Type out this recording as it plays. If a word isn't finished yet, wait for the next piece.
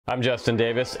I'm Justin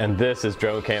Davis, and this is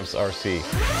Drone Camps RC.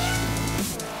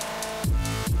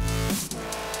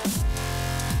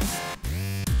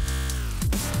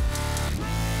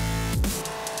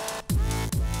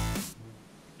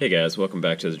 Hey guys, welcome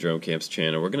back to the Drone Camps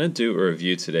channel. We're going to do a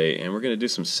review today, and we're going to do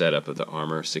some setup of the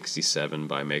Armor 67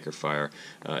 by Makerfire.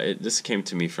 This came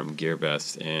to me from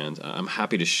GearBest, and I'm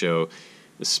happy to show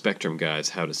the Spektrum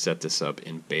guys how to set this up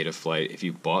in beta flight. If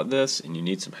you bought this and you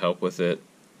need some help with it,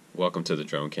 welcome to the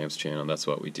Drone Camps channel. That's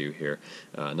what we do here.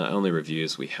 Not only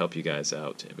reviews, we help you guys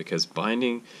out, because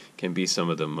binding can be some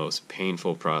of the most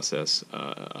painful process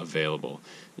available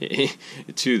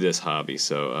to this hobby.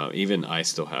 So even I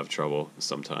still have trouble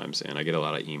sometimes, and I get a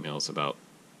lot of emails about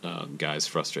guys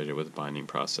frustrated with the binding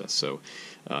process. So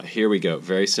here we go.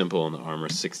 Very simple on the Armor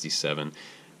 67,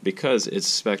 because it's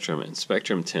Spektrum, and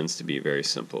Spektrum tends to be very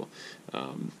simple.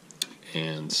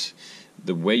 And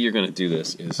the way you're going to do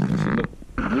this is, if you look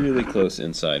really close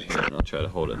inside here, and I'll try to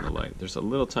hold it in the light, there's a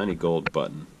little tiny gold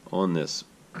button on this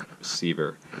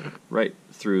receiver right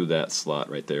through that slot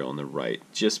right there on the right,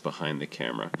 just behind the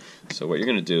camera. So what you're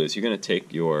going to do is you're going to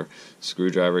take your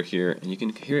screwdriver here, and you can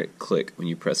hear it click when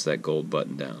you press that gold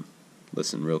button down.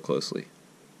 Listen real closely.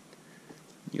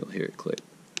 You'll hear it click.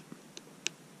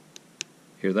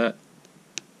 Hear that?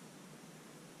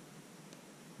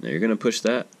 Now you're going to push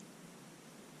that,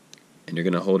 and you're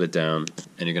going to hold it down,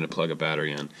 and you're going to plug a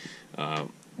battery in.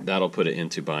 That'll put it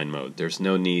into bind mode. There's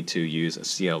no need to use a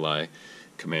CLI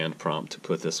command prompt to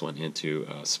put this one into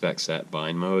spec set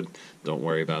bind mode. Don't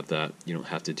worry about that. You don't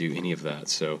have to do any of that.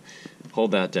 So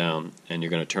hold that down, and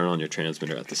you're going to turn on your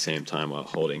transmitter at the same time while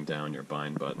holding down your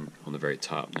bind button on the very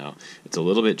top. Now, it's a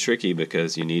little bit tricky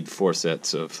because you need two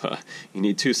sets of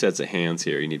hands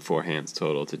here. You need 4 hands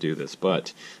total to do this,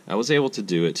 but I was able to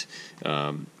do it,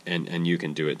 and you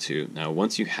can do it too. Now,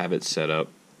 once you have it set up,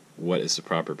 what is the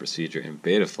proper procedure in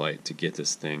beta flight to get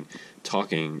this thing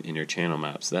talking in your channel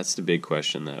maps? That's the big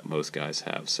question that most guys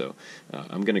have. So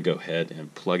I'm going to go ahead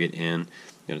and plug it in. I'm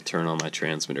going to turn on my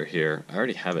transmitter here. I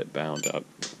already have it bound up.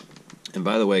 And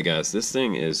by the way, guys, this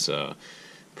thing is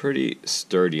pretty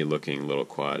sturdy looking little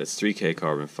quad. It's 3K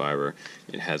carbon fiber.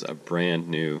 It has a brand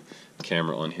new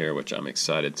camera on here, which I'm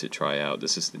excited to try out.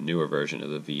 This is the newer version of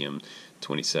the VM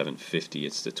 2750.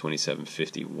 It's the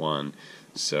 2751.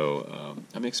 So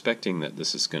I'm expecting that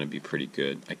this is going to be pretty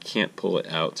good. I can't pull it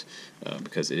out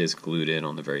because it is glued in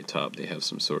on the very top. They have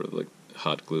some sort of like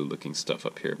hot glue looking stuff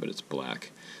up here, but it's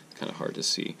black. It's kind of hard to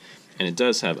see. And it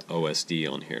does have OSD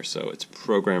on here, so it's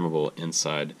programmable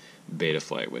inside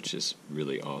Betaflight, which is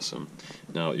really awesome.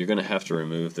 Now you're going to have to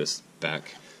remove this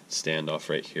back standoff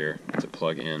right here to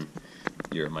plug in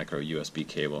your micro USB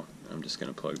cable. I'm just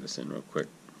going to plug this in real quick.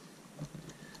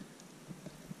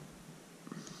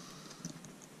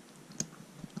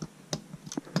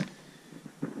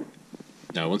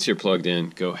 Now once you're plugged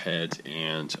in, go ahead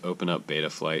and open up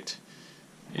Betaflight,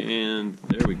 and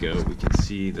there we go. We can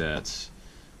see that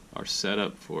our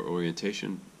setup for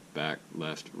orientation, back,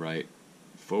 left, right,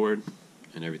 forward,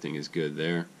 and everything is good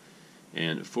there.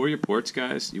 And for your ports,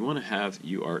 guys, you want to have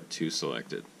UART2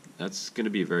 selected. That's going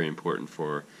to be very important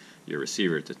for your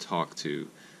receiver to talk to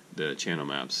the channel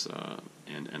maps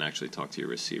and actually talk to your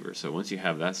receiver. So once you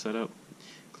have that set up,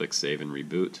 click Save and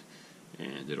Reboot,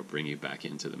 and it'll bring you back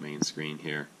into the main screen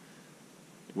here.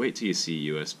 Wait till you see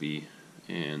USB,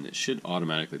 and it should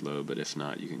automatically load, but if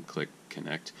not, you can click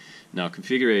Connect. Now,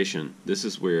 configuration, this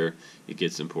is where it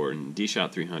gets important. DShot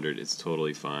 300, it's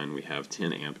totally fine. We have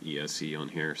 10 amp ESC on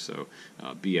here, so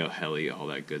BL Heli, all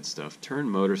that good stuff. Turn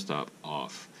motor stop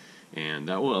off, and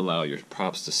that will allow your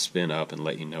props to spin up and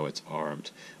let you know it's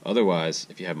armed. Otherwise,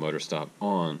 if you have motor stop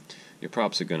on, your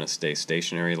props are going to stay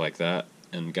stationary like that,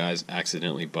 and guys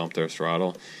accidentally bump their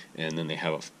throttle, and then they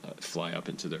have a fly up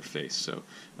into their face. So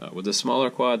with the smaller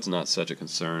quads, not such a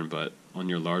concern, but on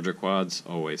your larger quads,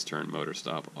 always turn motor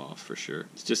stop off for sure.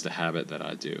 It's just a habit that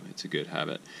I do. It's a good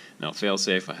habit. Now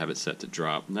failsafe, I have it set to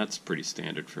drop, and that's pretty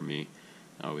standard for me.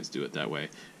 I always do it that way.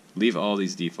 Leave all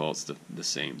these defaults the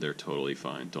same. They're totally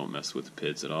fine. Don't mess with the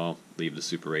PIDs at all. Leave the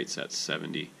super rates at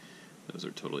 70. Those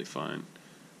are totally fine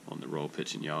on the roll,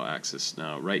 pitch, and yaw axis.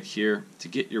 Now right here, to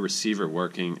get your receiver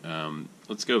working,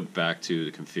 let's go back to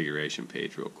the configuration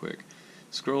page real quick.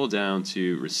 Scroll down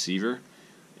to receiver,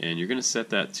 and you're going to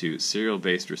set that to serial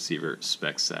based receiver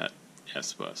SpecSat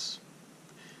S-Bus.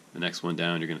 The next one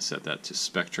down, you're going to set that to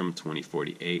Spektrum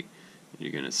 2048, and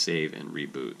you're going to save and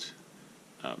reboot.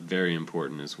 Very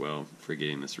important as well for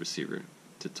getting this receiver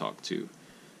to talk to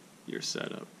your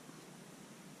setup.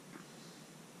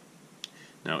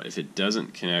 Now if it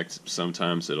doesn't connect,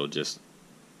 sometimes it'll just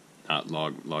not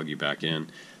log you back in.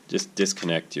 just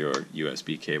disconnect your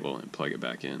USB cable and plug it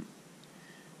back in.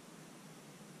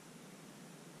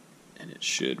 And it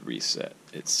should reset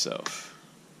itself.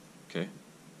 Okay?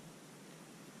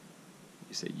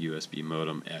 You say USB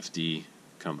modem FD,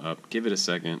 come up, give it a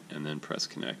second, and then press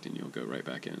connect, and you'll go right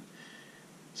back in.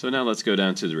 So now let's go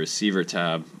down to the receiver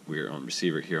tab. We're on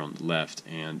receiver here on the left,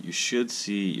 and you should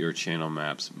see your channel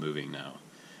maps moving now.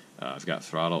 I've got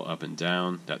throttle up and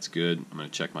down, that's good. I'm going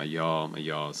to check my yaw. My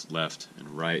yaw is left and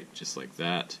right, just like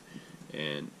that.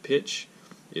 And pitch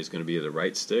is going to be the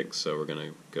right stick, so we're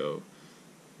going to go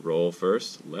roll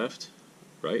first, left,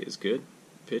 right is good.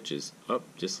 Pitch is up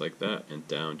just like that, and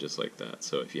down just like that.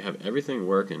 So if you have everything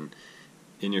working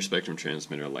in your Spektrum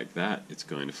transmitter like that, it's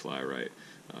going to fly right.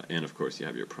 And of course you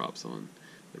have your props on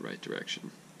the right direction.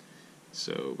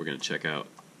 So we're going to check out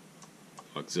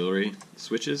auxiliary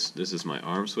switches. This is my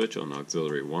arm switch on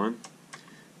auxiliary 1.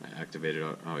 I activated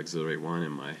auxiliary 1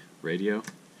 in my radio.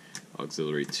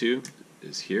 Auxiliary 2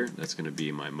 is here. That's going to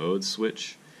be my mode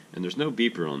switch. And there's no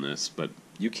beeper on this, but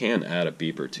you can add a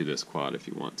beeper to this quad if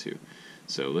you want to.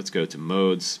 So let's go to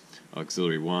modes.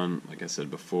 Auxiliary 1, like I said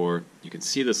before, you can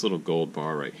see this little gold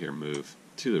bar right here move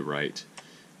to the right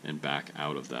and back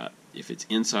out of that. If it's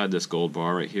inside this gold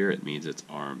bar right here, it means it's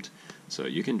armed. So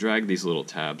you can drag these little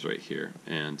tabs right here,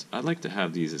 and I'd like to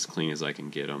have these as clean as I can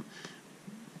get them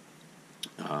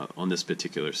on this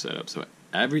particular setup. So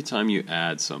every time you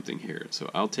add something here, so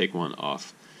I'll take one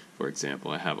off, for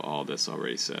example. I have all this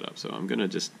already set up, so I'm going to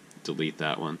just delete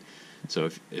that one. So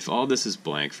if all this is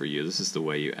blank for you, this is the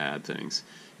way you add things.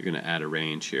 You're going to add a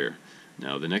range here.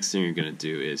 Now the next thing you're going to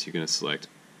do is you're going to select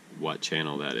what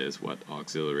channel that is, what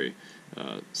auxiliary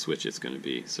switch it's going to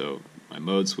be. So my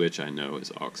mode switch I know is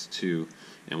aux2,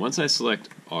 and once I select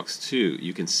aux2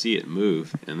 you can see it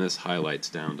move, and this highlights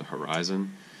down to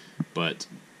horizon, but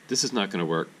this is not going to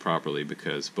work properly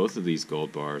because both of these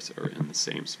gold bars are in the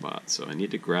same spot. So I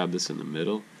need to grab this in the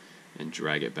middle and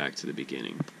drag it back to the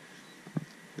beginning.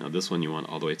 Now this one you want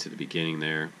all the way to the beginning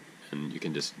there, and you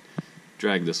can just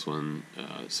drag this one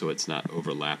so it's not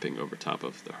overlapping over top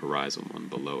of the horizon one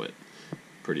below it.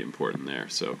 Pretty important there.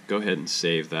 So go ahead and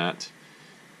save that.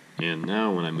 And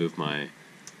now when I move my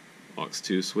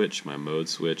aux2 switch, my mode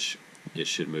switch, it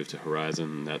should move to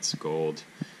horizon. That's gold.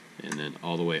 And then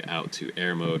all the way out to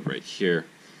air mode right here.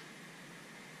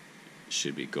 It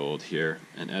should be gold here.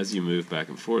 And as you move back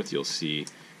and forth, you'll see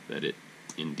that it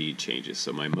indeed changes.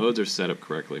 So my modes are set up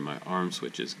correctly. My arm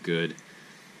switch is good.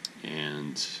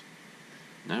 And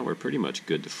now we're pretty much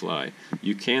good to fly.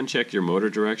 You can check your motor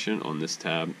direction on this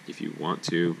tab if you want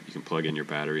to. You can plug in your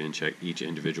battery and check each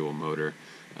individual motor.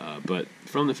 But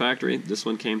from the factory, this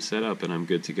one came set up and I'm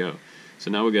good to go. So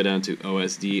now we go down to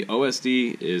OSD.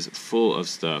 OSD is full of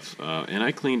stuff, and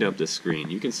I cleaned up this screen.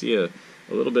 You can see a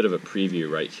little bit of a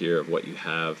preview right here of what you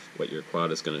have, what your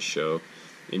quad is going to show.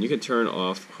 And you can turn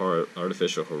off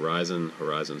artificial horizon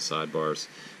sidebars.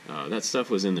 That stuff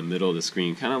was in the middle of the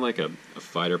screen, kind of like a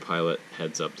fighter pilot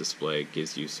heads-up display. It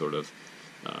gives you sort of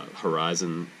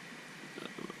horizon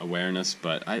awareness,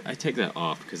 but I take that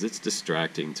off because it's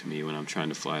distracting to me when I'm trying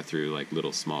to fly through like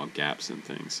little small gaps and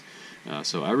things.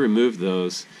 So I removed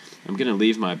those. I'm going to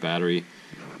leave my battery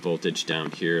voltage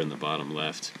down here in the bottom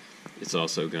left. It's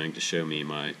also going to show me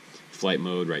my flight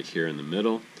mode right here in the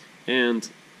middle, and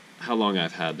how long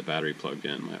I've had the battery plugged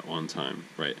in, my on time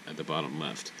right at the bottom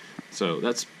left. So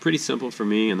that's pretty simple for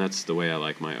me, and that's the way I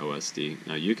like my OSD.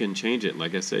 Now you can change it.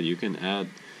 Like I said, you can add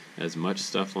as much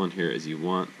stuff on here as you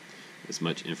want, as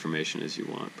much information as you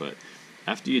want, but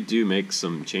after you do make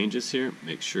some changes here,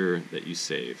 make sure that you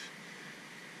save.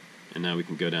 And now we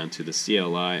can go down to the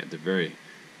CLI at the very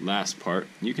last part.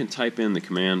 You can type in the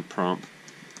command prompt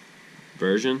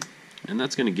version, and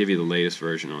that's going to give you the latest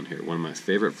version on here. One of my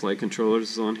favorite flight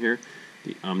controllers is on here,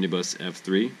 the Omnibus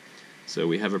F3. So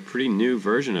we have a pretty new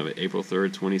version of it, April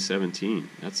 3rd, 2017.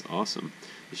 That's awesome.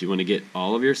 If you want to get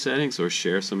all of your settings or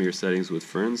share some of your settings with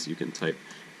friends, you can type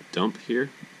dump here,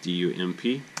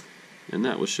 D-U-M-P, and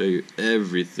that will show you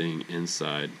everything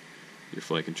inside your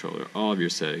flight controller, all of your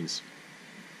settings.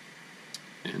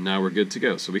 And now we're good to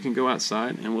go. So we can go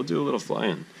outside and we'll do a little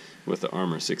flying with the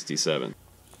Armor 67.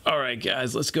 Alright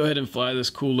guys, let's go ahead and fly this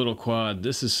cool little quad.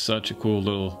 This is such a cool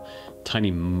little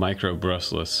tiny micro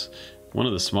brushless. One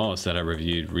of the smallest that I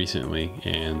reviewed recently,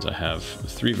 and I have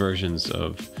 3 versions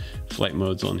of flight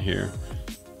modes on here,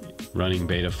 running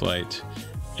beta flight.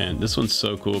 And this one's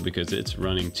so cool because it's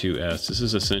running 2S. This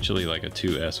is essentially like a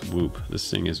 2S Whoop. This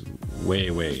thing is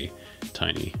way, way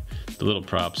tiny. The little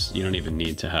props, you don't even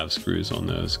need to have screws on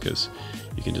those because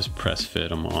you can just press fit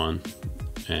them on.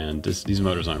 And these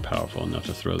motors aren't powerful enough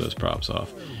to throw those props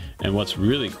off. And what's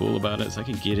really cool about it is I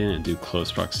can get in and do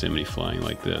close proximity flying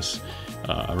like this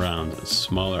around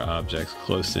smaller objects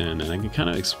close in, and I can kind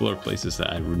of explore places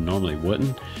that I normally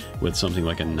wouldn't with something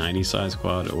like a 90 size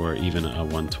quad or even a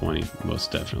 120,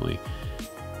 most definitely.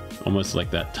 Almost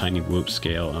like that Tiny Whoop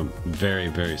scale. Very,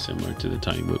 very similar to the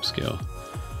Tiny Whoop scale.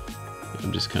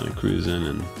 I'm just kind of cruising,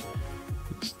 and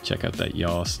check out that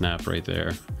yaw snap right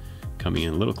there, coming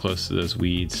in a little close to those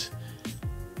weeds.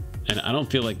 And I don't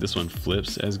feel like this one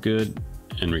flips as good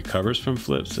and recovers from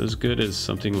flips as good as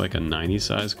something like a 90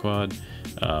 size quad,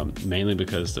 mainly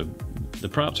because the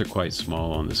props are quite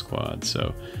small on this quad.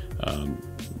 So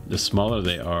the smaller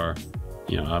they are,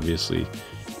 you know, obviously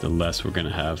the less we're going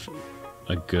to have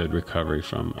a good recovery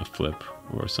from a flip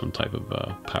or some type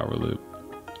of power loop.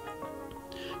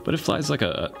 But it flies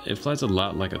a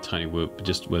lot like a Tiny Whoop,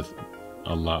 just with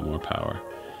a lot more power.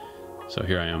 So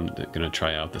here I am going to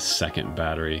try out the second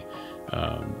battery.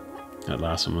 That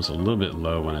last one was a little bit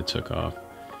low when I took off.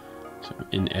 So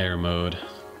in air mode.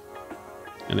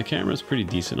 And the camera is pretty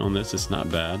decent on this. It's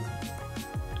not bad.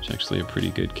 It's actually a pretty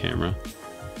good camera.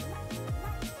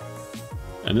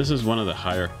 And this is one of the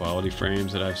higher quality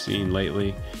frames that I've seen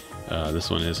lately. This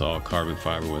one is all carbon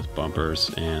fiber with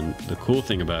bumpers, and the cool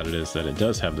thing about it is that it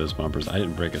does have those bumpers. I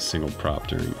didn't break a single prop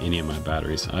during any of my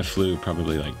batteries. I flew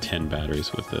probably like 10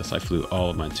 batteries with this. I flew all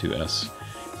of my 2S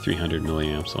 300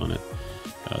 milliamps on it.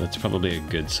 That's probably a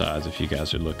good size if you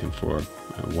guys are looking for,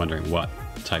 wondering what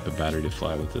type of battery to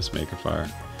fly with this Makerfire.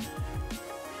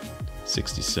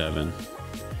 67.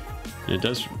 And it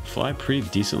does fly pretty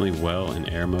decently well in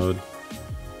air mode.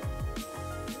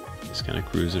 Just kind of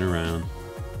cruising around.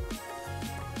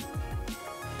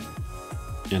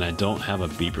 And I don't have a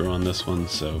beeper on this one,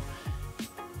 so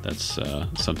that's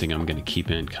something I'm going to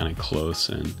keep in kind of close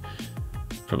and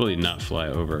probably not fly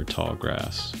over tall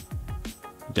grass.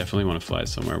 Definitely want to fly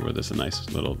somewhere where there's a nice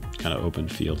little kind of open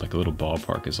field, like a little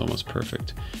ballpark is almost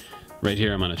perfect. Right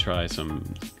here I'm going to try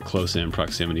some close-in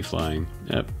proximity flying.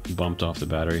 Yep, bumped off the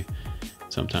battery.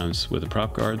 Sometimes with the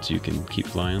prop guards you can keep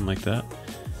flying like that.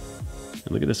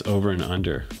 And look at this over and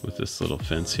under with this little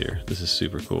fence here. This is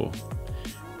super cool.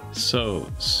 So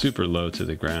super low to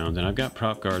the ground, and I've got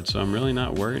prop guards, so I'm really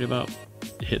not worried about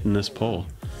hitting this pole.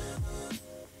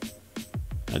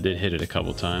 I did hit it a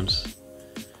couple times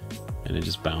and it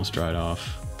just bounced right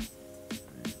off.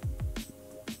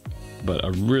 But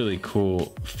a really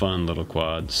cool, fun little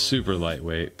quad, super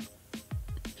lightweight.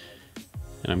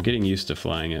 And I'm getting used to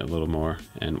flying it a little more,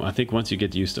 and I think once you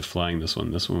get used to flying this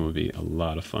one would be a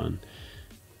lot of fun.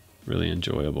 Really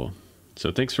enjoyable.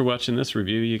 So thanks for watching this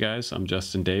review, you guys. I'm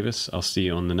Justin Davis. I'll see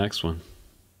you on the next one.